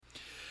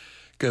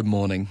Good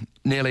morning.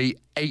 Nearly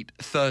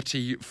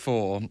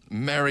 8:34.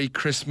 Merry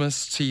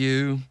Christmas to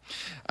you.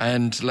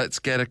 And let's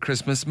get a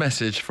Christmas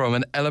message from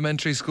an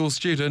elementary school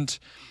student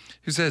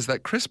who says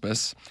that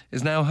Christmas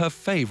is now her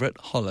favourite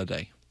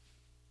holiday.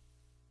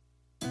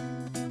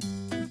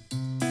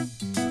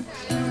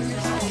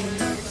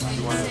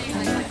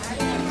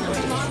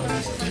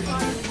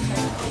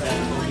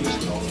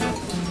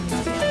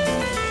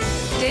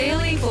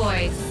 Daily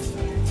Voice.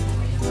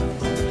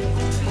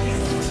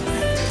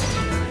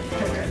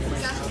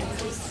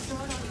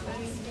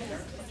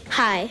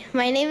 Hi,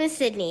 my name is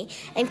Sydney,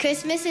 and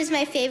Christmas is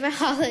my favorite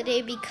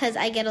holiday because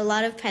I get a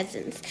lot of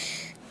presents.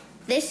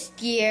 This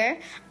year,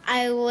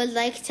 I would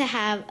like to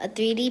have a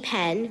 3D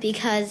pen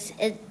because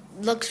it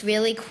looks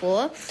really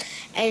cool,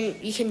 and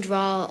you can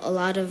draw a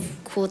lot of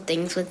cool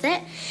things with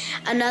it.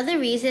 Another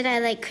reason I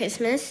like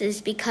Christmas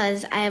is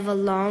because I have a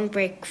long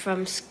break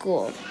from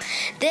school.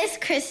 This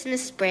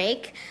Christmas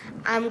break,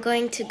 I'm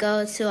going to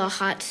go to a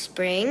hot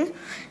spring,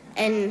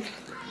 and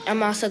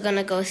I'm also going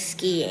to go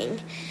skiing.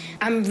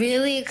 I'm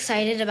really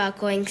excited about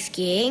going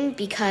skiing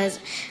because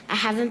I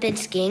haven't been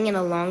skiing in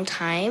a long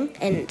time,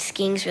 and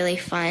skiing's really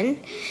fun.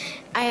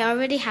 I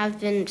already have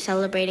been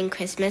celebrating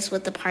Christmas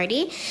with a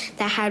party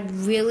that had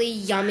really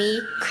yummy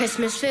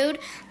Christmas food,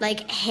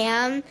 like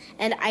ham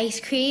and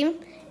ice cream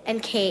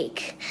and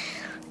cake.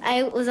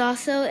 I was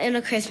also in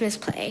a Christmas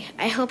play.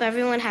 I hope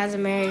everyone has a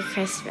Merry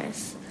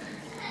Christmas.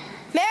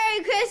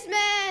 Merry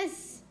Christmas!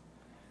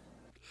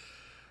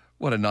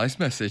 What a nice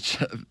message.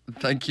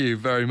 Thank you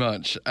very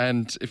much.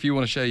 And if you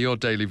want to share your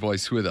daily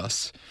voice with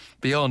us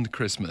beyond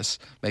Christmas,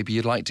 maybe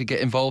you'd like to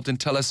get involved and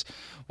tell us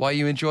why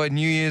you enjoyed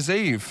New Year's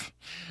Eve,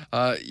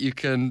 you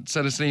can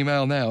send us an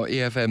email now,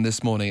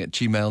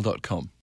 efmthismorning@gmail.com.